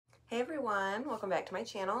Hey everyone, welcome back to my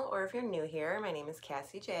channel, or if you're new here, my name is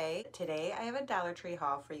Cassie J. Today I have a Dollar Tree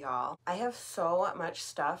haul for y'all. I have so much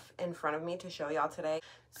stuff in front of me to show y'all today,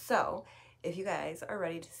 so if you guys are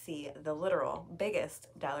ready to see the literal biggest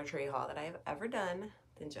Dollar Tree haul that I have ever done,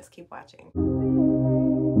 then just keep watching.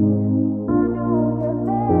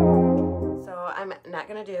 I'm not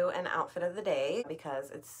gonna do an outfit of the day because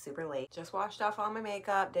it's super late. Just washed off all my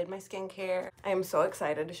makeup, did my skincare. I am so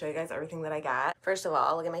excited to show you guys everything that I got. First of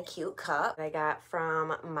all, look at my cute cup I got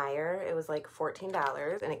from Meijer. It was like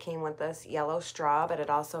 $14 and it came with this yellow straw, but it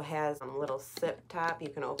also has a little sip top. You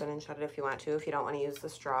can open and shut it if you want to, if you don't want to use the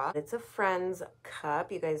straw. It's a Friends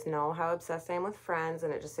cup. You guys know how obsessed I am with Friends,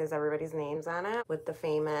 and it just says everybody's names on it with the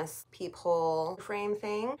famous peephole frame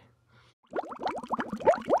thing.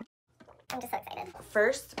 I'm just so excited.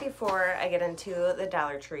 First, before I get into the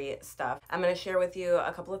Dollar Tree stuff, I'm going to share with you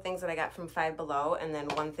a couple of things that I got from Five Below and then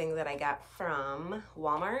one thing that I got from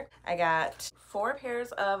Walmart. I got 4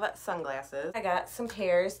 pairs of sunglasses. I got some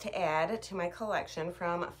pairs to add to my collection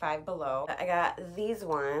from Five Below. I got these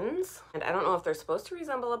ones, and I don't know if they're supposed to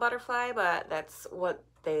resemble a butterfly, but that's what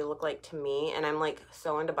they look like to me, and I'm like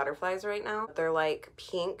so into butterflies right now. They're like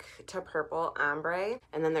pink to purple ombre,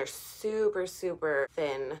 and then they're super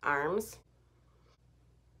thin arms.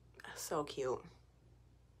 So cute.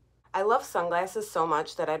 I love sunglasses so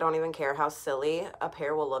much that I don't even care how silly a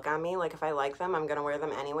pair will look on me. Like if I like them, I'm gonna wear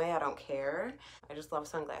them anyway. I don't care. I just love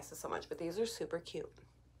sunglasses so much, but these are super cute.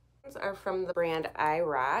 These are from the brand I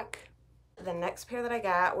Rock. The next pair that I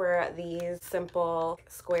got were these simple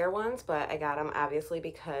square ones, but I got them obviously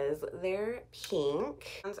because they're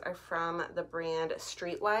pink. These are from the brand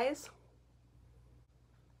Streetwise.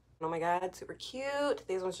 Oh my god, super cute.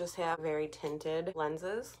 These ones just have very tinted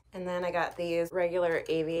lenses. And then I got these regular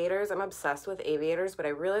aviators. I'm obsessed with aviators, but I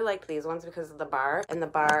really liked these ones because of the bar. And the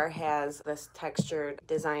bar has this textured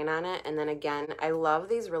design on it. And then again, I love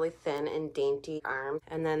these really thin and dainty arms.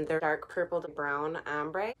 And then they're dark purple to brown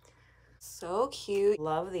ombre. So cute.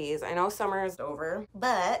 Love these. I know summer is over,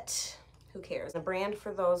 but who cares? The brand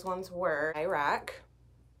for those ones were I Rock.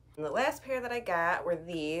 And the last pair that I got were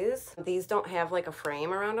these. These don't have like a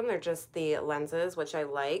frame around them. They're just the lenses, which I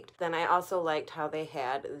liked. Then I also liked how they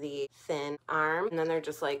had the thin arm. And then they're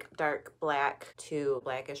just like dark black to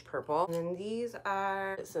blackish purple. And then these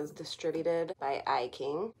are, it says distributed by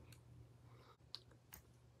iKing.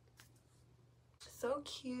 So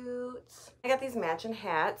cute. I got these matching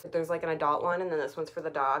hats. There's like an adult one and then this one's for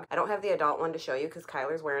the dog. I don't have the adult one to show you because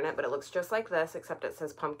Kyler's wearing it, but it looks just like this except it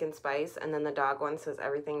says pumpkin spice, and then the dog one says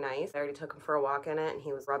everything nice. I already took him for a walk in it and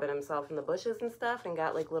he was rubbing himself in the bushes and stuff and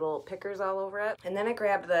got like little pickers all over it. And then I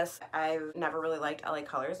grabbed this. I've never really liked LA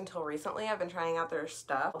Colors until recently. I've been trying out their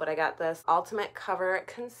stuff, but I got this Ultimate Cover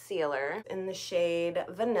Concealer in the shade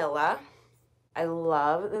Vanilla. I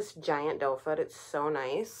love this giant doe foot. It's so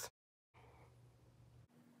nice.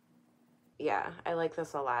 Yeah, I like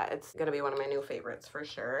this a lot. It's gonna be one of my new favorites for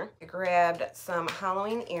sure. I grabbed some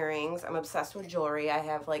Halloween earrings. I'm obsessed with jewelry. I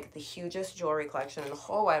have like the hugest jewelry collection in the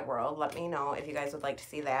whole wide world. Let me know if you guys would like to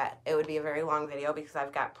see that. It would be a very long video because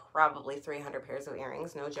I've got probably 300 pairs of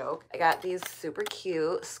earrings, no joke. I got these super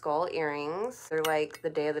cute skull earrings. They're like the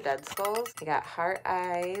Day of the Dead skulls. I got heart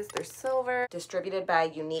eyes. They're silver, distributed by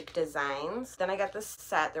Unique Designs. Then I got this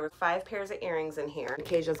set. There were 5 pairs of earrings in here.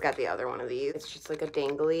 Kasia's got the other one of these. It's just like a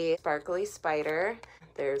dangly, sparkly spider.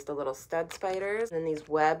 There's the little stud spiders, and then these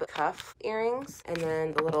web cuff earrings, and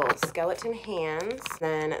then the little skeleton hands.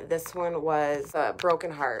 Then this one was a broken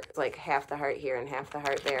heart. It's like half the heart here and half the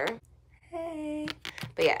heart there. Hey.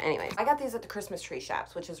 But yeah, anyways, I got these at the Christmas tree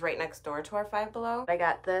shops, which is right next door to our Five Below. I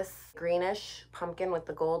got this greenish pumpkin with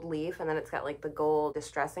the gold leaf, and then it's got like the gold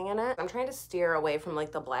distressing in it. I'm trying to steer away from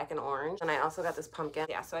like the black and orange. And I also got this pumpkin.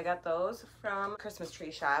 Yeah, so I got those from Christmas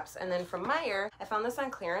tree shops. And then from Meijer, I found this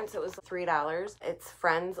on clearance. It was $3. It's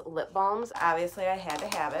Friends lip balms. Obviously, I had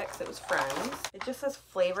to have it because it was Friends. It just says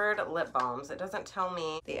flavored lip balms. It doesn't tell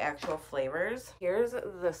me the actual flavors. Here's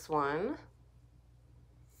this one.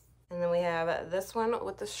 And then we have this one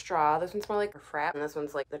with the straw. This one's more like a frap, and this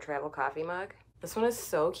one's like the travel coffee mug. This one is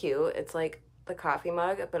so cute. It's like the coffee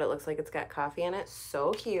mug, but it looks like it's got coffee in it.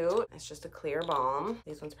 So cute. It's just a clear balm.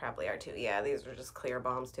 These ones probably are too. Yeah, these are just clear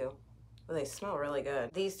balms too Oh, they smell really good.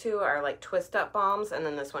 These two are like twist up balms, and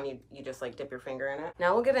then this one you just like dip your finger in it.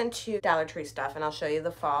 Now we'll get into Dollar Tree stuff, and I'll show you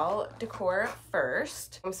the fall decor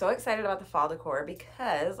first. I'm so excited about the fall decor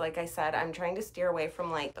because, like I said, I'm trying to steer away from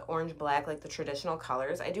like the orange black, like the traditional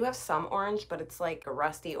colors. I do have some orange, but it's like a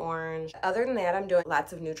rusty orange. Other than that, I'm doing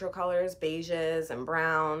lots of neutral colors, beiges and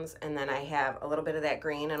browns, and then I have a little bit of that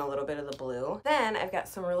green and a little bit of the blue. Then I've got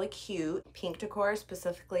some really cute pink decor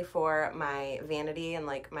specifically for my vanity and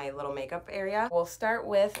like my little makeup area. We'll start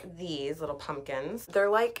with these little pumpkins. They're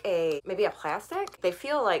like maybe a plastic. They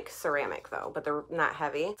feel like ceramic though, but they're not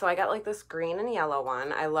heavy. So I got like this green and yellow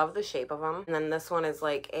one. I love the shape of them. And then this one is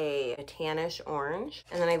like a tannish orange.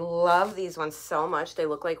 And then I love these ones so much. They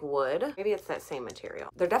look like wood. Maybe it's that same material.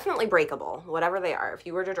 They're definitely breakable, whatever they are. If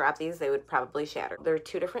you were to drop these, they would probably shatter. They're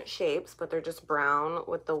two different shapes, but they're just brown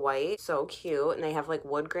with the white. So cute. And they have like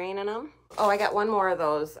wood grain in them. Oh, I got one more of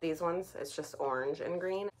those. These ones, it's just orange and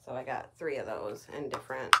green. So I got 3 of those in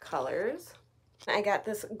different colors. I got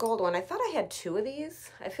this gold one. I thought I had 2 of these.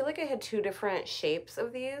 I feel like I had 2 different shapes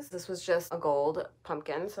of these. This was just a gold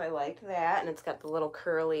pumpkin, so I liked that. And it's got the little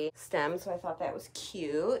curly stem, so I thought that was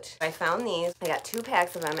cute. I found these. I got 2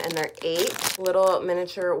 packs of them, and they're 8 little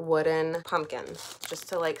miniature wooden pumpkins, just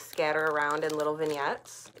to like scatter around in little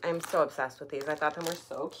vignettes. I'm so obsessed with these. I thought them were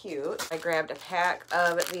so cute. I grabbed a pack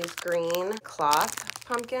of these green cloth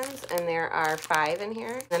pumpkins, and there are 5 in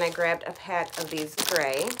here. Then I grabbed a pack of these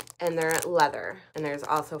gray, and they're leather, and there's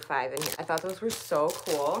also 5 in here. I thought those were so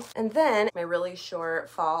cool. And then my really short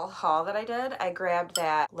fall haul that I did, I grabbed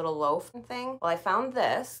that little loaf thing. Well, I found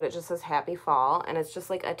this. It just says Happy Fall, and it's just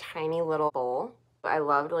like a tiny little bowl. I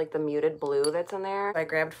loved like the muted blue that's in there. I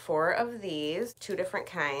grabbed 4 of these, 2 different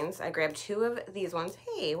kinds. I grabbed 2 of these ones.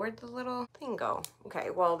 Hey, where'd the little thing go?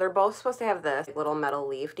 Okay, well, they're both supposed to have this little metal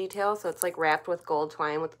leaf detail, so it's like wrapped with gold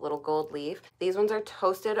twine with little gold leaf. These ones are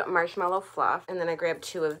toasted marshmallow fluff, and then I grabbed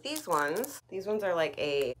 2 of these ones. These ones are like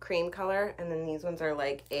a cream color, and then these ones are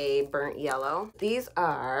like a burnt yellow. These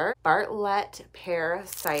are Bartlett Pear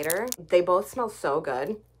Cider. They both smell so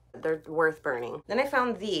good. They're worth burning. Then I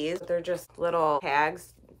found these. They're just little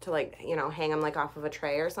tags to like, you know, hang them like off of a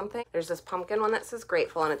tray or something. There's this pumpkin one that says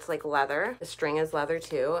Grateful, and it's like leather. The string is leather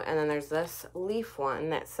too. And then there's this leaf one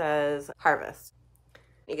that says Harvest.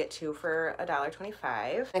 You get 2 for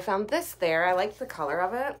 $1.25. I found this there. I liked the color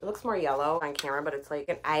of it. It looks more yellow on camera, but it's like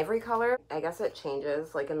an ivory color. I guess it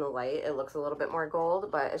changes like in the light. It looks a little bit more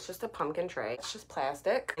gold, but it's just a pumpkin tray. It's just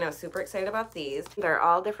plastic. And I was super excited about these. They're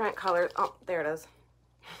all different colors. Oh, there it is.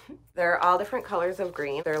 They're all different colors of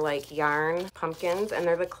green. They're like yarn pumpkins, and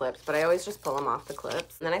they're the clips, but I always just pull them off the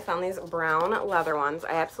clips. And then I found these brown leather ones.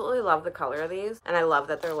 I absolutely love the color of these, and I love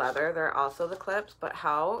that they're leather. They're also the clips, but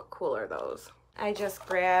how cool are those? I just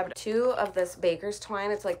grabbed 2 of this baker's twine.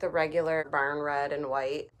 It's like the regular barn red and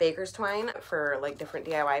white baker's twine for like different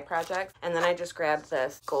DIY projects. And then I just grabbed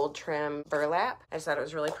this gold trim burlap. I just thought it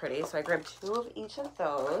was really pretty, so I grabbed 2 of each of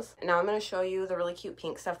those. Now I'm going to show you the really cute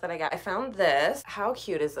pink stuff that I got. I found this. How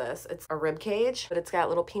cute is this? It's a rib cage, but it's got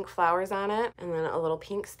little pink flowers on it, and then a little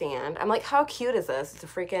pink stand. I'm like, how cute is this? It's a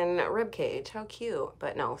freaking rib cage. How cute.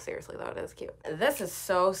 But no, seriously though, it is cute. This is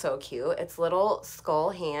so cute. It's little skull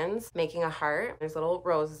hands making a heart. There's little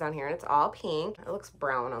roses on here, and it's all pink. It looks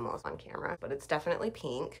brown almost on camera, but it's definitely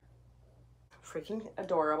pink. Freaking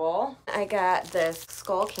adorable. I got this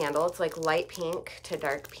skull candle. It's like light pink to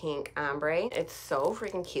dark pink ombre. It's so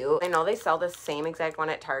freaking cute. I know they sell this same exact one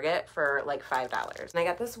at Target for like $5. And I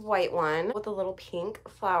got this white one with a little pink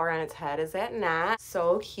flower on its head. Is that not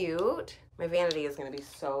so cute? My vanity is going to be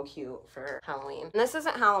so cute for Halloween. And this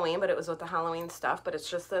isn't Halloween, but it was with the Halloween stuff, but it's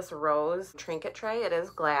just this rose trinket tray. It is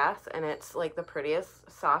glass, and it's like the prettiest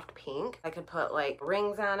soft pink. I could put like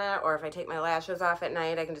rings on it, or if I take my lashes off at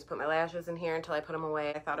night, I can just put my lashes in here until I put them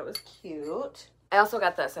away. I thought it was cute. I also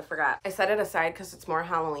got this. I forgot. I set it aside because it's more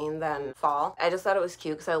Halloween than fall. I just thought it was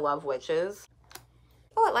cute because I love witches.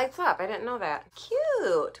 Oh, it lights up. I didn't know that.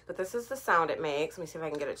 Cute. But this is the sound it makes. Let me see if I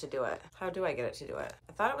can get it to do it. How do I get it to do it?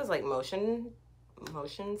 I thought it was like motion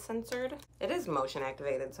censored. It is motion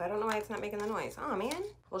activated, so I don't know why it's not making the noise. Oh man.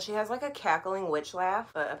 Well, she has like a cackling witch laugh,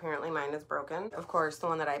 but apparently mine is broken. Of course, the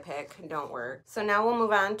one that I pick don't work. So now we'll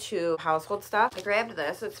move on to household stuff. I grabbed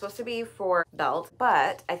this. It's supposed to be for belt,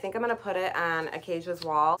 but I think I'm gonna put it on Akasia's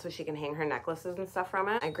wall so she can hang her necklaces and stuff from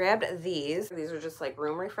it. I grabbed these. These are just like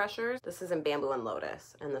room refreshers. This is in bamboo and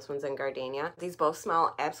lotus, and this one's in gardenia. These both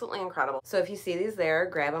smell absolutely incredible. So if you see these there,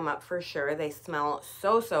 grab them up for sure. They smell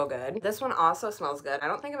so good. This one also smells smells good. I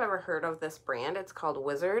don't think I've ever heard of this brand. It's called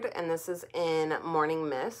Wizard, and this is in Morning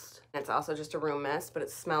Mist. It's also just a room mist, but it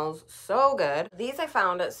smells so good. These I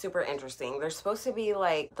found super interesting. They're supposed to be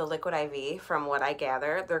like the Liquid IV from what I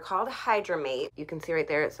gather. They're called Hydramate. You can see right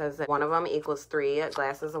there it says that one of them equals 3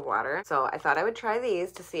 glasses of water. So I thought I would try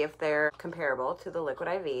these to see if they're comparable to the Liquid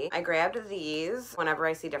IV. I grabbed these. Whenever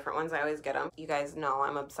I see different ones, I always get them. You guys know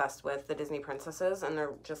I'm obsessed with the Disney princesses, and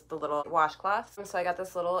they're just the little washcloths. So I got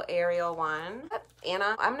this little Ariel one.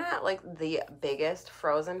 Anna, I'm not like the biggest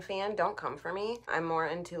Frozen fan. Don't come for me. I'm more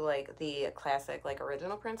into like the classic, like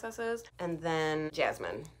original princesses. And then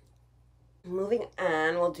Jasmine. Moving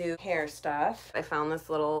on, we'll do hair stuff. I found this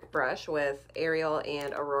little brush with Ariel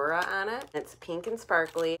and Aurora on it. It's pink and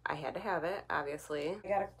sparkly. I had to have it, obviously. I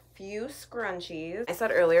got a few scrunchies. I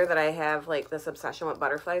said earlier that I have like this obsession with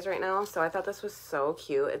butterflies right now, so I thought this was so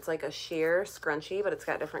cute. It's like a sheer scrunchie, but it's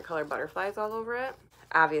got different colored butterflies all over it.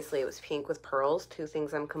 Obviously, it was pink with pearls, 2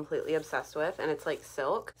 things I'm completely obsessed with, and it's like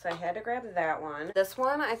silk. So I had to grab that one. This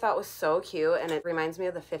one I thought was so cute, and it reminds me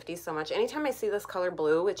of the 50s so much. Anytime I see this color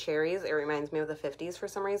blue with cherries, it reminds me of the 50s for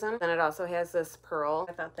some reason. Then it also has this pearl.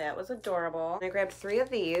 I thought that was adorable. And I grabbed 3 of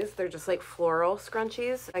these. They're just like floral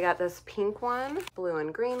scrunchies. I got this pink one, blue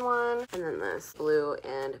and green one, and then this blue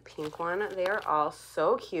and pink one. They are all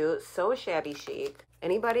so cute, so shabby chic.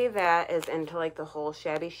 Anybody that is into like the whole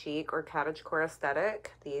shabby chic or cottagecore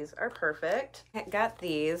aesthetic, these are perfect. I got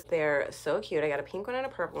these. They're so cute. I got a pink one and a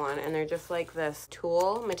purple one, and they're just like this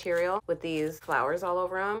tulle material with these flowers all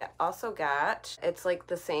over them. I also got, it's like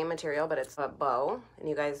the same material, but it's a bow. And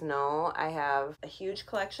you guys know I have a huge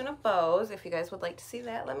collection of bows. If you guys would like to see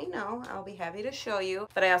that, let me know. I'll be happy to show you.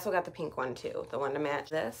 But I also got the pink one too, the one to match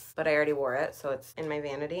this. But I already wore it, so it's in my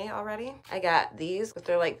vanity already. I got these, but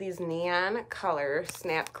they're like these neon color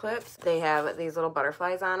snap clips. They have these little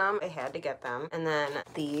butterflies on them. I had to get them. And then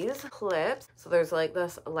these clips. So there's like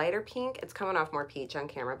this lighter pink. It's coming off more peach on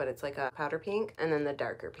camera, but it's like a powder pink. And then the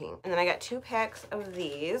darker pink. And then I got 2 packs of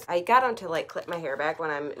these. I got them to like clip my hair back when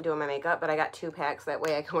I'm doing my makeup, but I got 2 packs. That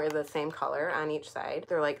way I can wear the same color on each side.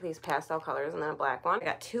 They're like these pastel colors and then a black one. I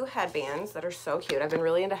got 2 headbands that are so cute. I've been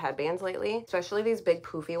really into headbands lately, especially these big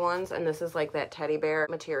poofy ones. And this is like that teddy bear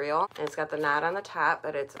material. And it's got the knot on the top,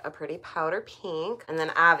 but it's a pretty powder pink. And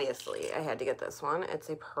then obviously I had to get this one. It's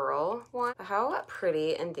a pearl one. How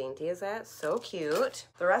pretty and dainty is that? So cute.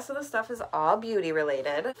 The rest of the stuff is all beauty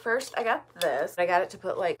related. First, I got this. I got it to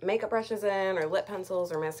put like makeup brushes in or lip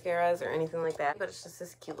pencils or mascaras or anything like that. But it's just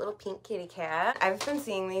this cute little pink kitty cat. I've been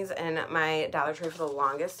seeing these in my Dollar Tree for the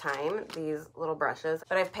longest time, these little brushes,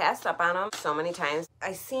 but I've passed up on them so many times.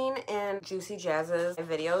 I seen in Juicy Jazz's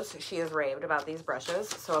videos, she has raved about these brushes.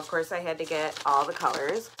 So of course I had to get all the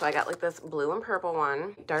colors. So I got like this blue and purple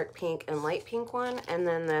one, dark pink and light pink one, and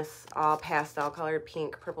then this all pastel colored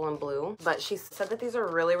pink, purple and blue. But she said that these are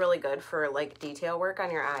really, really good for like detail work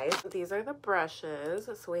on your eyes. These are the brushes.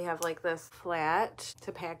 So we have like this flat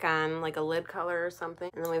to pack on like a lid color or something.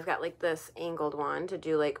 And then we've got like this angled one to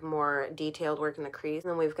do like more detailed work in the crease.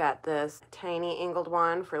 And then we've got this tiny angled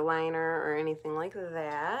one for liner or anything like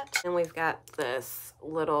that. And we've got this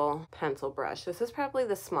little pencil brush. This is probably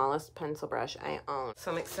the smallest pencil brush I own.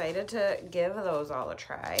 So I'm excited to give those all a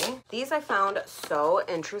try. These I found so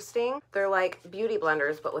interesting. They're like beauty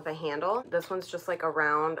blenders, but with a handle. This one's just like a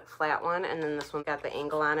round flat one, and then this one got the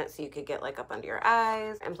angle on it so you could get like up under your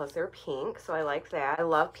eyes. And plus they're pink, so I like that. I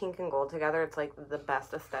love pink and gold together. It's like the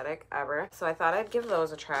best aesthetic ever. So I thought I'd give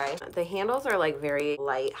those a try. The handles are like very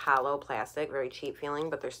light, hollow plastic, very cheap feeling,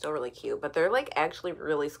 but they're still really cute. But they're like actually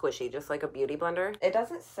really squishy, just like a beauty blender. It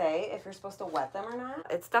doesn't say if you're supposed to wet them or not.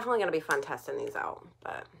 It's definitely gonna be fun testing these out,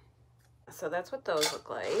 but so that's what those look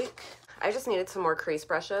like. I just needed some more crease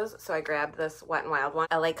brushes, so I grabbed this Wet n Wild one.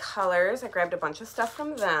 LA Colors, I grabbed a bunch of stuff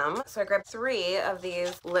from them. So I grabbed 3 of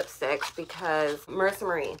these lipsticks because Marissa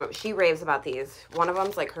Marie, she raves about these. One of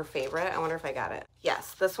them's like her favorite. I wonder if I got it.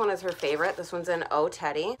 Yes, this one is her favorite. This one's in Oh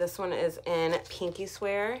Teddy. This one is in Pinky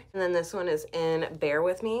Swear. And then this one is in Bear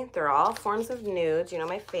With Me. They're all forms of nudes, you know,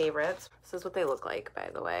 my favorites. This is what they look like, by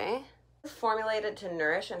the way. Formulated to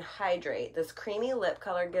nourish and hydrate. This creamy lip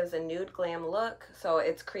color gives a nude glam look, so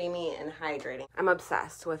it's creamy and hydrating. I'm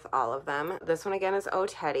obsessed with all of them. This one again is Oh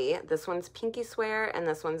Teddy. This one's Pinky Swear, and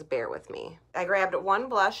this one's Bear With Me. I grabbed 1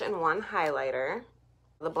 blush and 1 highlighter.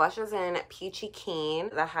 The blush is in Peachy Keen.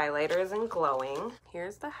 The highlighter is in Glowing.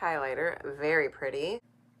 Here's the highlighter. Very pretty.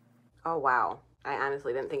 Oh wow. I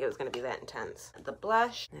honestly didn't think it was going to be that intense. The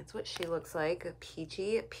blush, that's what she looks like.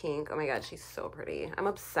 Peachy pink. Oh my god, she's so pretty. I'm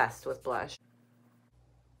obsessed with blush.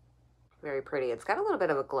 Very pretty. It's got a little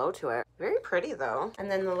bit of a glow to it. Very pretty though. And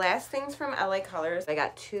then the last things from LA Colors, I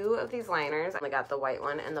got 2 of these liners. I got the white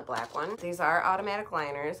one and the black one. These are automatic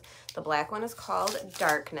liners. The black one is called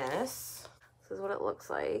Darkness. This is what it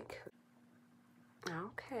looks like.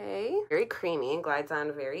 Okay. Very creamy and glides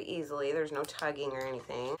on very easily. There's no tugging or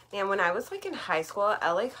anything. And when I was like in high school,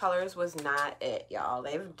 LA Colors was not it, y'all.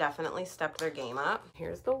 They've definitely stepped their game up.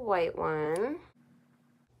 Here's the white one.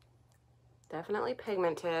 Definitely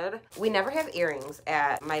pigmented. We never have earrings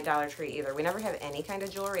at my Dollar Tree either. We never have any kind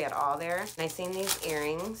of jewelry at all there. And I seen these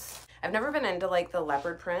earrings. I've never been into like the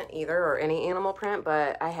leopard print either or any animal print,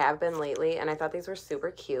 but I have been lately and I thought these were super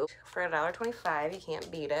cute. For $1.25, you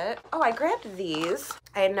can't beat it. Oh, I grabbed these.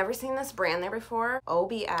 I had never seen this brand there before.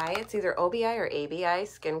 OBI. It's either OBI or ABI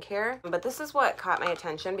skincare. But this is what caught my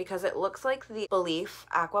attention because it looks like the Belief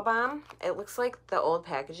Aqua Bomb. It looks like the old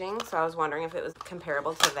packaging, so I was wondering if it was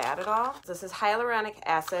comparable to that at all. This is hyaluronic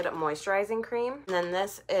acid moisturizing cream. And then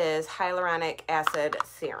this is hyaluronic acid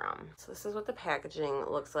serum. So this is what the packaging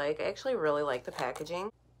looks like. I actually really like the packaging.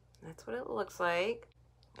 That's what it looks like.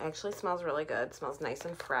 It actually smells really good. It smells nice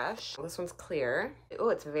and fresh. This one's clear. Oh,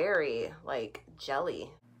 it's very like jelly.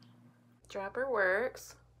 Dropper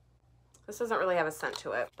works. This doesn't really have a scent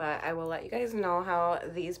to it, but I will let you guys know how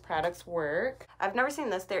these products work. I've never seen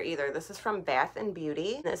this there either. This is from Bath &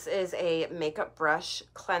 Beauty. This is a makeup brush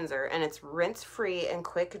cleanser, and it's rinse-free and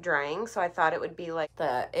quick drying, so I thought it would be like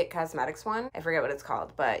the IT Cosmetics one. I forget what it's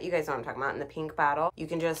called, but you guys know what I'm talking about. In the pink bottle, you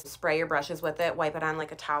can just spray your brushes with it, wipe it on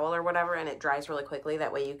like a towel or whatever, and it dries really quickly.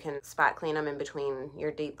 That way you can spot clean them in between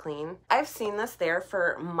your deep clean. I've seen this there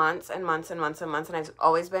for months and months and months and months, and I've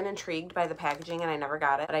always been intrigued by the packaging, and I never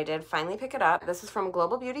got it, but I did finally pick it up. This is from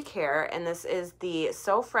Global Beauty Care, and this is the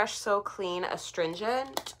So Fresh, So Clean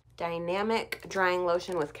Astringent Dynamic Drying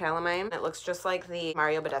Lotion with Calamine. It looks just like the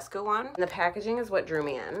Mario Badescu one. And the packaging is what drew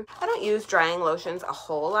me in. I don't use drying lotions a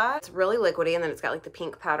whole lot. It's really liquidy, and then it's got like the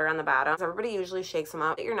pink powder on the bottom. So everybody usually shakes them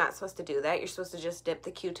up. You're not supposed to do that. You're supposed to just dip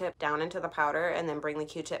the Q-tip down into the powder and then bring the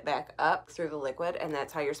Q-tip back up through the liquid, and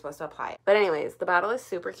that's how you're supposed to apply it. But anyways, the bottle is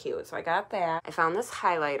super cute, so I got that. I found this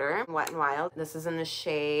highlighter, Wet n Wild. This is in the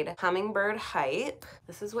shade Hummingbird Hype.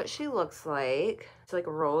 This is what she looks like. It's like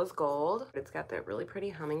rose gold. It's got that really pretty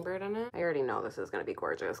hummingbird in it. I already know this is going to be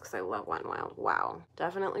gorgeous because I love Wet n Wild. Wow.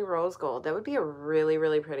 Definitely rose gold. That would be a really,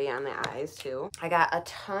 really pretty on the eyes too. I got a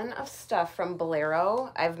ton of stuff from Bolero.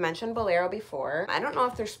 I've mentioned Bolero before. I don't know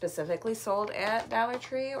if they're specifically sold at Dollar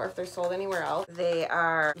Tree or if they're sold anywhere else. They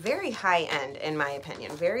are very high end in my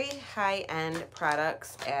opinion. Very high end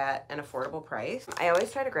products at an affordable price. I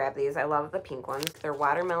always try to grab these. I love the pink ones. They're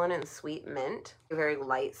watermelon and sweet mint. A very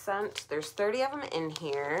light scent. There's 30 of them in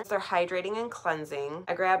here. They're hydrating and cleansing.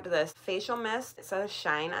 I grabbed this facial mist. It says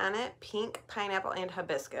shine on it. Pink, pineapple, and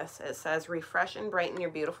hibiscus. It says refresh and brighten your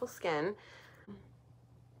beautiful skin.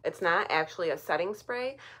 It's not actually a setting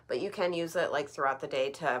spray, but you can use it like throughout the day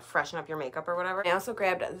to freshen up your makeup or whatever. I also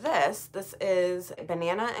grabbed this. This is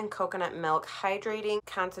banana and coconut milk hydrating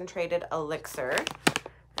concentrated elixir.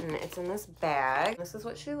 And it's in this bag. This is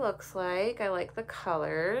what she looks like. I like the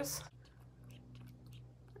colors.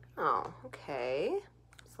 Oh, okay.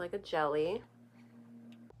 It's like a jelly.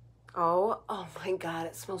 Oh my God,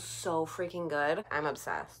 it smells so freaking good. I'm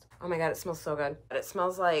obsessed. Oh my God, it smells so good. It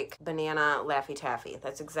smells like banana Laffy Taffy.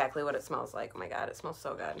 That's exactly what it smells like. Oh my God, it smells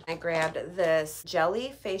so good. I grabbed this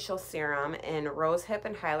jelly facial serum in rosehip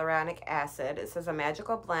and hyaluronic acid. It says a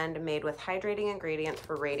magical blend made with hydrating ingredients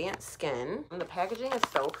for radiant skin. And the packaging is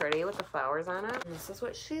so pretty with the flowers on it. And this is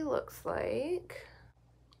what she looks like.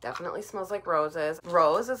 Definitely smells like roses.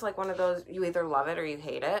 Rose is like one of those, you either love it or you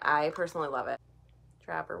hate it. I personally love it.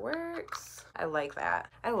 Dropper works. I like that.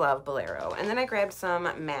 I love Bolero. And then I grabbed some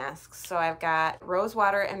masks. So I've got rose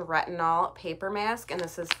water and retinol paper mask, and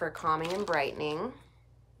this is for calming and brightening.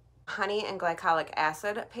 Honey and glycolic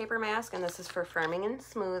acid paper mask, and this is for firming and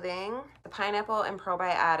smoothing. The pineapple and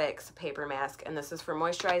probiotics paper mask, and this is for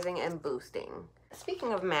moisturizing and boosting.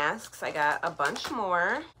 Speaking of masks, I got a bunch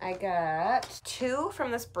more. I got 2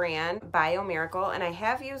 from this brand, Bio Miracle, and I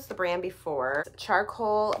have used the brand before.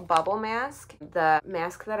 Charcoal bubble mask. The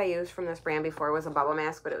mask that I used from this brand before was a bubble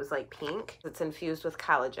mask, but it was like pink. It's infused with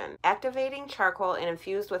collagen. Activating charcoal and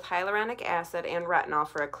infused with hyaluronic acid and retinol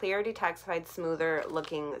for a clear, detoxified, smoother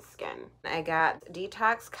looking skin. I got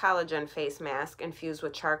Detox Collagen Face Mask infused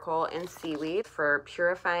with charcoal and seaweed for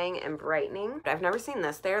purifying and brightening. I've never seen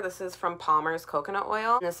this there. This is from Palmer's Cocoa coconut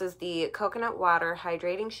oil. And this is the Coconut Water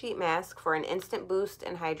Hydrating Sheet Mask for an instant boost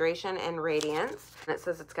in hydration and radiance. And it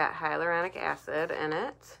says it's got hyaluronic acid in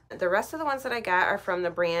it. The rest of the ones that I got are from the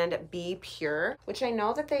brand Be Pure, which I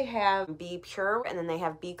know that they have Be Pure and then they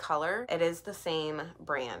have Be Color. It is the same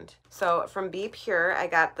brand. So from Be Pure, I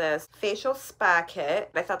got this facial spa kit.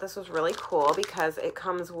 I thought this was really cool because it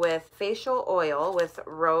comes with facial oil with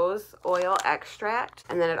rose oil extract,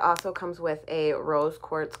 and then it also comes with a rose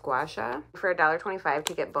quartz gua sha. For $1.25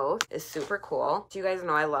 to get both is super cool. So you guys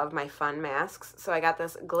know I love my fun masks. So I got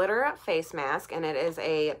this glitter face mask, and it is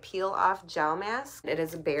a peel off gel mask. It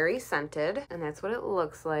is berry scented, and that's what it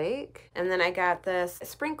looks like. And then I got this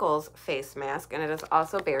sprinkles face mask, and it is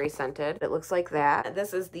also berry scented. It looks like that.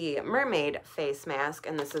 This is the mermaid face mask,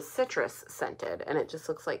 and this is citrus scented, and it just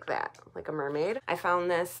looks like that, like a mermaid. I found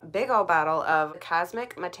this big old bottle of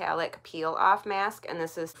Cosmic Metallic Peel Off Mask, and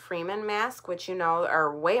this is Freeman mask, which you know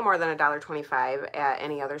are way more than $1.25 at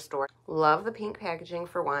any other store. Love the pink packaging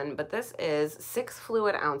for one, but this is 6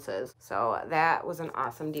 fluid ounces, so that was an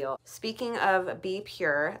awesome deal. Speaking of Be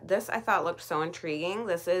Pure, this I thought looked so intriguing.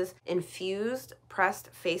 This is infused pressed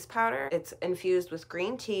face powder. It's infused with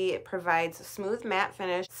green tea. It provides smooth matte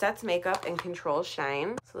finish, sets makeup, and controls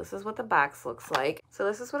shine. So this is what the box looks like. So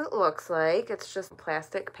this is what it looks like. It's just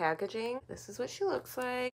plastic packaging. This is what she looks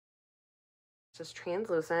like. Just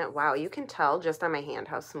translucent. Wow, you can tell just on my hand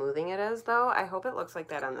how smoothing it is though. I hope it looks like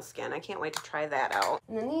that on the skin. I can't wait to try that out.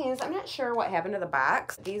 And then these, I'm not sure what happened to the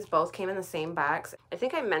box. These both came in the same box. I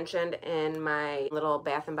think I mentioned in my little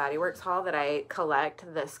Bath and Body Works haul that I collect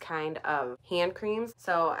this kind of hand creams.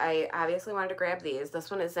 So I obviously wanted to grab these. This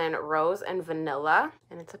one is in rose and vanilla,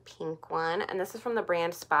 and it's a pink one. And this is from the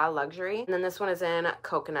brand Spa Luxury. And then this one is in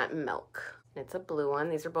coconut milk. It's a blue one.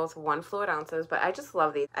 These are both 1 fluid ounces, but I just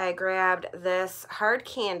love these. I grabbed this hard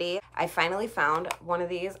candy. I finally found one of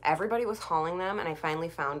these. Everybody was hauling them, and I finally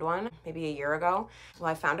found one maybe a year ago. Well,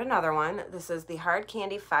 I found another one. This is the hard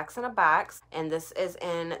candy Fox in a Box, and this is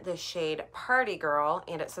in the shade Party Girl,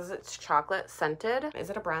 and it says it's chocolate scented. Is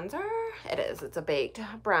it a bronzer? It is. It's a baked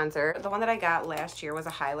bronzer. The one that I got last year was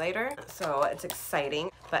a highlighter, so it's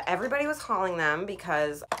exciting. But everybody was hauling them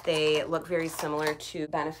because they look very similar to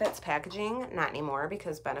Benefit's packaging. Not anymore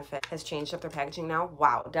because Benefit has changed up their packaging now.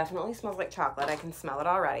 Wow, definitely smells like chocolate. I can smell it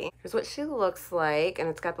already. Here's what she looks like, and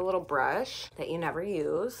it's got the little brush that you never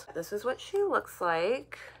use. This is what she looks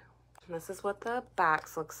like, and this is what the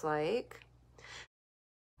box looks like.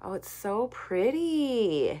 Oh, it's so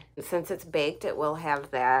pretty. Since it's baked, it will have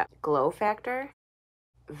that glow factor.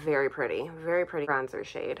 Very pretty bronzer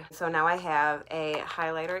shade. So now I have a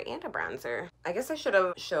highlighter and a bronzer. I guess I should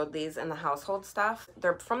have showed these in the household stuff.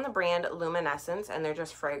 They're from the brand Luminescence, and they're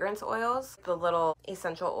just fragrance oils, the little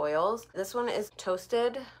essential oils. This one is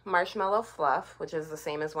Toasted Marshmallow Fluff, which is the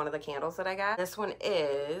same as one of the candles that I got. This one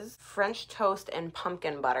is French Toast and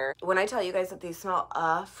Pumpkin Butter. When I tell you guys that these smell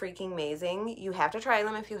freaking amazing, you have to try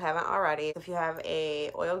them if you haven't already. If you have a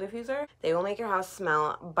oil diffuser, they will make your house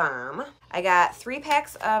smell bomb. I got 3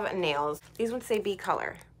 packs of nails. These ones say Be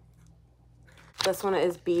Color. This one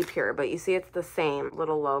is Be Pure, but you see it's the same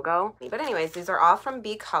little logo. But anyways, these are all from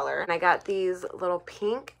Be Color. And I got these little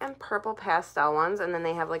pink and purple pastel ones, and then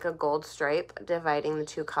they have like a gold stripe dividing the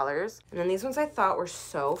 2 colors. And then these ones I thought were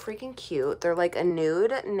so freaking cute. They're like a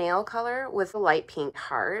nude nail color with a light pink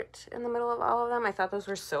heart in the middle of all of them. I thought those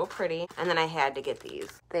were so pretty. And then I had to get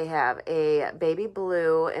these. They have a baby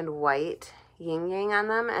blue and white yin yang on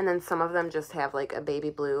them, and then some of them just have like a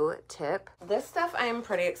baby blue tip. This stuff I'm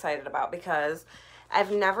pretty excited about because I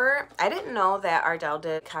didn't know that Ardell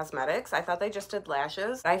did cosmetics. I thought they just did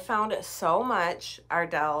lashes. I found so much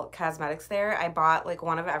Ardell cosmetics there. I bought like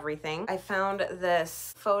one of everything. I found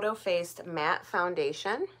this photo faced matte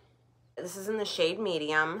foundation. This is in the shade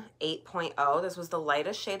medium 8.0. This was the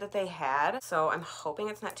lightest shade that they had, so I'm hoping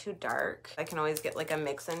it's not too dark. I can always get like a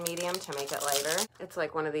mix in medium to make it lighter. It's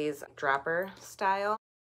like one of these dropper style.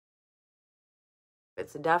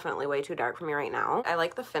 It's definitely way too dark for me right now. I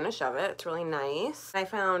like the finish of it. It's really nice. I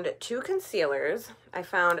found 2 concealers. I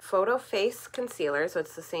found Photo Face Concealer, so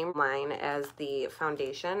it's the same line as the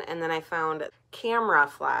foundation. And then I found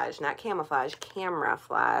Camouflage, not camouflage,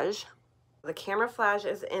 Camouflage. The Camouflage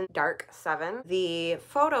is in dark 7. The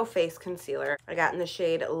Photo Face Concealer I got in the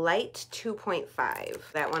shade light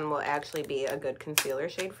 2.5. That one will actually be a good concealer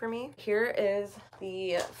shade for me. Here is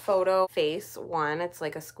the Photo Face one. It's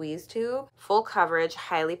like a squeeze tube. Full coverage,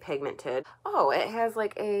 highly pigmented. Oh, it has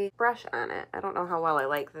like a brush on it. I don't know how well I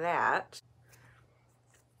like that.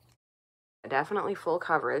 Definitely full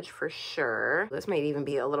coverage for sure. This might even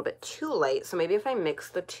be a little bit too light, so maybe if I mix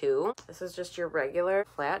the 2. This is just your regular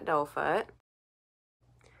flat doe foot.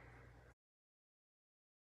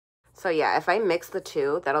 So yeah, if I mix the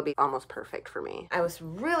two, that'll be almost perfect for me. I was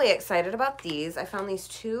really excited about these. I found these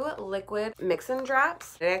 2 liquid mix-in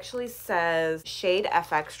drops. It actually says Shade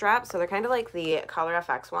FX drops, so they're kind of like the Color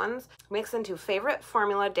FX ones. Mix into favorite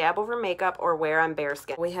formula, dab over makeup, or wear on bare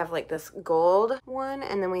skin. We have like this gold one,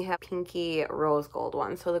 and then we have pinky rose gold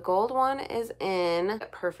one. So the gold one is in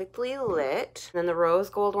Perfectly Lit, and then the rose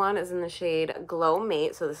gold one is in the shade Glow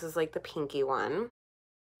Mate, so this is like the pinky one.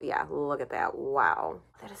 Yeah, look at that. Wow.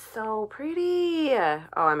 That is so pretty. Oh,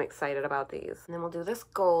 I'm excited about these. And then we'll do this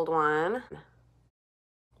gold one.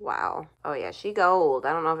 Wow. Oh yeah, she gold.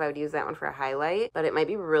 I don't know if I would use that one for a highlight, but it might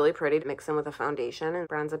be really pretty to mix in with a foundation and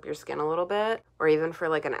bronze up your skin a little bit, or even for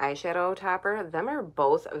like an eyeshadow topper. Them are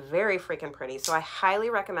both very freaking pretty, so I highly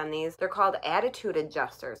recommend these. They're called Attitude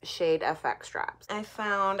Adjusters Shade FX drops. I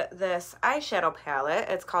found this eyeshadow palette.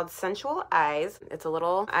 It's called Sensual Eyes. It's a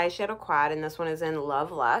little eyeshadow quad, and this one is in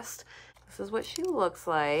Love Lust. This is what she looks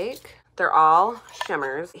like. They're all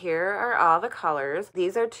shimmers. Here are all the colors.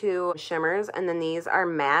 These are 2 shimmers, and then these are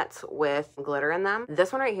mattes with glitter in them.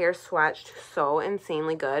 This one right here swatched so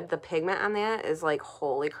insanely good. The pigment on that is like,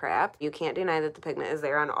 holy crap. You can't deny that the pigment is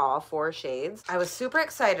there on all 4 shades. I was super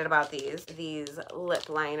excited about these lip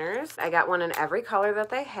liners. I got one in every color that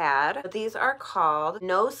they had. But these are called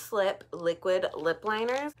No Slip Liquid Lip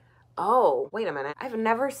Liners. Oh, wait a minute. I've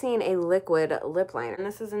never seen a liquid lip liner. And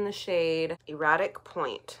this is in the shade Erotic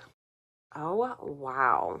Point. Oh,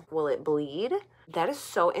 wow. Will it bleed? That is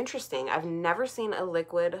so interesting. I've never seen a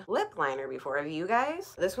liquid lip liner before. Have you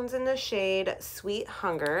guys? This one's in the shade Sweet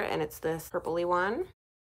Hunger, and it's this purpley one.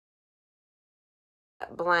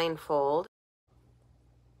 Blindfold.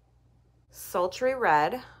 Sultry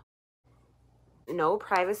Red. No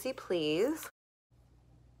Privacy Please.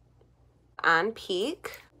 On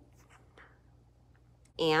Peak.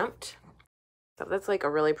 Amped. So that's like a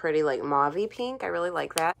really pretty like mauve-y pink. I really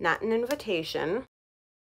like that. Not an Invitation.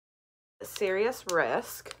 Serious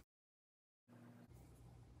Risk.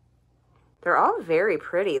 They're all very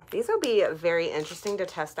pretty. These will be very interesting to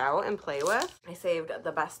test out and play with. I saved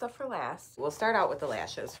the best stuff for last. We'll start out with the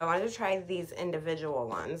lashes. I wanted to try these individual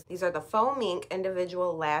ones. These are the Faux Mink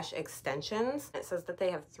individual lash extensions. It says that they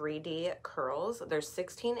have 3D curls. There's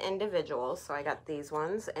 16 individuals, so I got these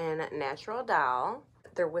ones in Natural Doll.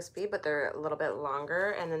 They're wispy, but they're a little bit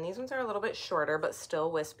longer. And then these ones are a little bit shorter, but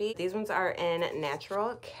still wispy. These ones are in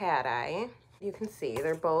Natural Cat Eye. You can see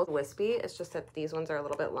they're both wispy. It's just that these ones are a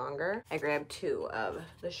little bit longer. I grabbed 2 of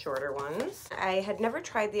the shorter ones. I had never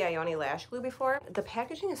tried the Ioni lash glue before. The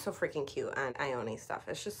packaging is so freaking cute on Ioni stuff.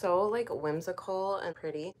 It's just so like whimsical and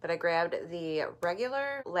pretty. But I grabbed the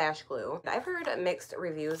regular lash glue. I've heard mixed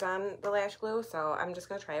reviews on the lash glue, so I'm just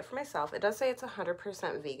gonna try it for myself. It does say it's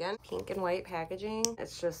 100% vegan. Pink and white packaging.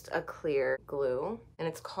 It's just a clear glue, and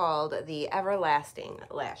it's called the Everlasting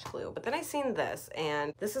Lash Glue. But then I seen this,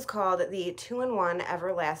 and this is called the 2-in-1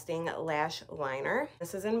 Everlasting Lash Liner.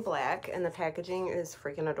 This is in black, and the packaging is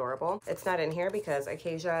freaking adorable. It's not in here because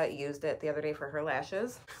Acacia used it the other day for her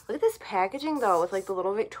lashes. Look at this packaging though, with like the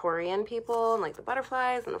little Victorian people and like the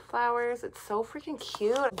butterflies and the flowers. It's so freaking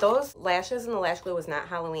cute. Those lashes and the lash glue was not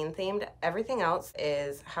Halloween themed. Everything else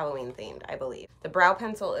is Halloween themed, I believe. The brow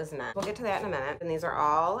pencil is not. We'll get to that in a minute. And these are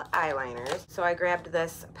all eyeliners. So I grabbed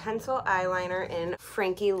this pencil eyeliner in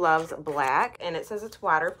Frankie Loves Black, and it says it's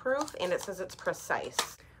waterproof, and it says it's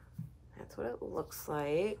precise. That's what it looks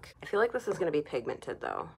like. I feel like this is going to be pigmented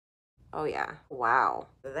though. Oh yeah. Wow.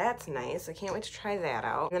 That's nice. I can't wait to try that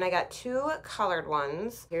out. And then I got 2 colored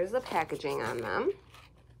ones. Here's the packaging on them.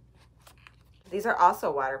 These are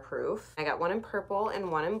also waterproof. I got one in purple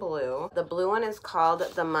and one in blue. The blue one is called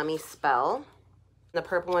the Mummy Spell. The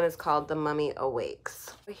purple one is called the Mummy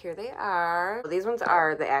Awakes. Here they are. These ones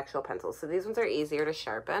are the actual pencils, so these ones are easier to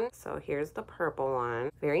sharpen. So here's the purple one.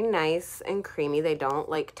 Very nice and creamy. They don't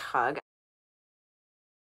like tug.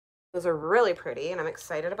 Those are really pretty, and I'm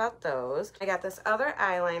excited about those. I got this other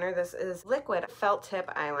eyeliner. This is liquid felt tip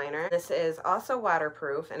eyeliner. This is also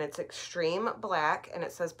waterproof, and it's extreme black, and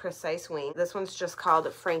it says Precise Wing. This one's just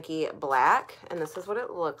called Frankie Black, and this is what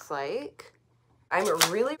it looks like. I'm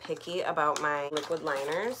really picky about my liquid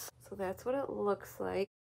liners, so that's what it looks like.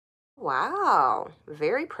 Wow,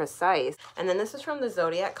 very precise. And then this is from the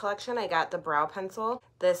Zodiac collection. I got the brow pencil.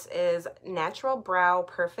 This is Natural Brow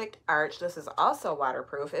Perfect Arch. This is also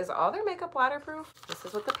waterproof. Is all their makeup waterproof? This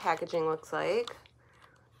is what the packaging looks like.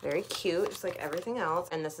 Very cute, just like everything else.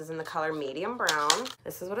 And this is in the color medium brown.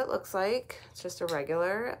 This is what it looks like. It's just a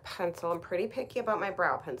regular pencil. I'm pretty picky about my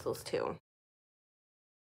brow pencils too.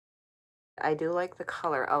 I do like the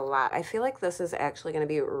color a lot. I feel like this is actually going to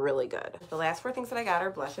be really good. The last 4 things that I got are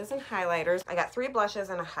blushes and highlighters. I got 3 blushes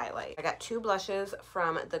and a highlight. I got 2 blushes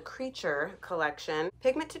from the Creature collection.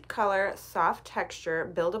 Pigmented color, soft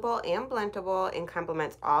texture, buildable and blendable, and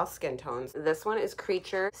complements all skin tones. This one is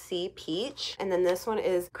Creature Sea Peach, and then this one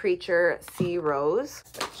is Creature Sea Rose.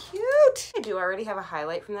 So cute! I do already have a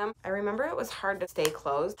highlight from them. I remember it was hard to stay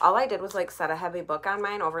closed. All I did was like set a heavy book on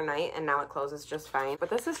mine overnight, and now it closes just fine. But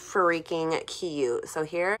this is freaking cute. So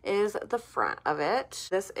here is the front of it.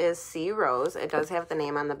 This is Sea Rose. It does have the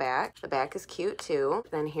name on the back. The back is cute too.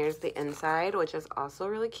 Then here's the inside, which is also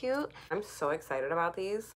really cute. I'm so excited about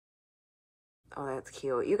these. Oh, that's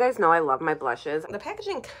cute. You guys know I love my blushes. The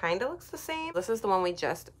packaging kind of looks the same. This is the one we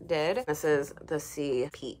just did. This is the Sea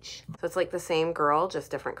Peach. So it's like the same girl,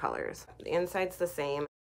 just different colors. The inside's the same.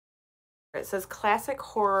 It says Classic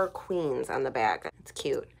Horror Queens on the back. It's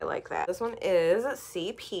cute. I like that. This one is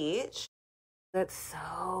Sea Peach. That's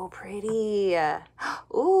so pretty.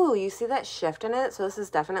 Ooh, you see that shift in it? So this is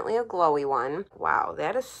definitely a glowy one. Wow,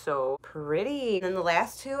 that is so pretty. And then the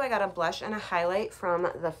last 2, I got a blush and a highlight from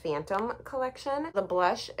the Phantom collection. The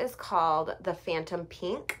blush is called the Phantom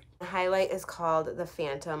Pink. The highlight is called the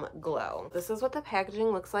Phantom Glow. This is what the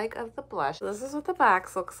packaging looks like of the blush. This is what the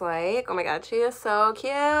box looks like. Oh my god, she is so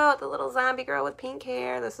cute. The little zombie girl with pink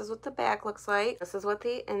hair. This is what the back looks like. This is what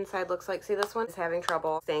the inside looks like. See, this one is having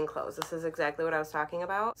trouble staying closed. This is exactly what I was talking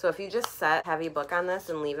about. So if you just set heavy book on this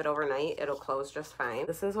and leave it overnight, it'll close just fine.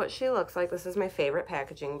 This is what she looks like. This is my favorite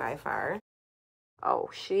packaging by far.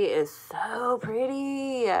 Oh, she is so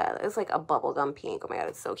pretty. It's like a bubblegum pink. Oh my god,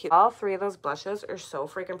 it's so cute. All 3 of those blushes are so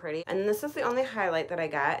freaking pretty. And this is the only highlight that I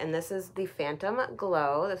got, and this is the Phantom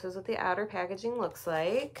Glow. This is what the outer packaging looks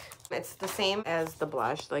like. It's the same as the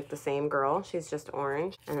blush, like the same girl. She's just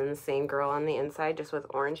orange. And then the same girl on the inside, just with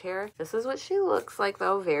orange hair. This is what she looks like,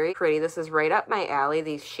 though. Very pretty. This is right up my alley.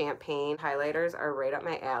 These champagne highlighters are right up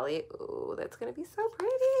my alley. Ooh, that's gonna be so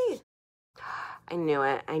pretty. I knew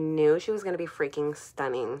it. I knew she was going to be freaking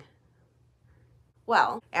stunning.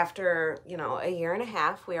 Well, after, you know, a year and a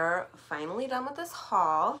half, we are finally done with this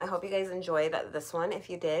haul. I hope you guys enjoyed this one. If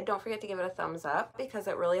you did, don't forget to give it a thumbs up because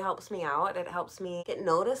it really helps me out. It helps me get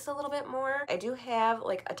noticed a little bit more. I do have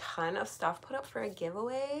like a ton of stuff put up for a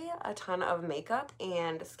giveaway, a ton of makeup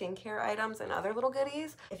and skincare items and other little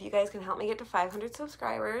goodies. If you guys can help me get to 500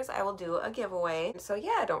 subscribers, I will do a giveaway. So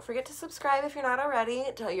yeah, don't forget to subscribe if you're not already.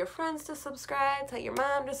 Tell your friends to subscribe. Tell your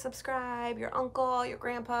mom to subscribe, your uncle, your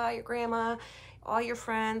grandpa, your grandma, all your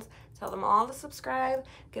friends. Tell them all to subscribe.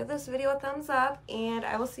 Give this video a thumbs up, and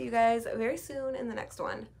I will see you guys very soon in the next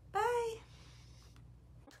one. Bye.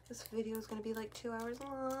 This video is going to be like 2 hours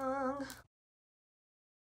long.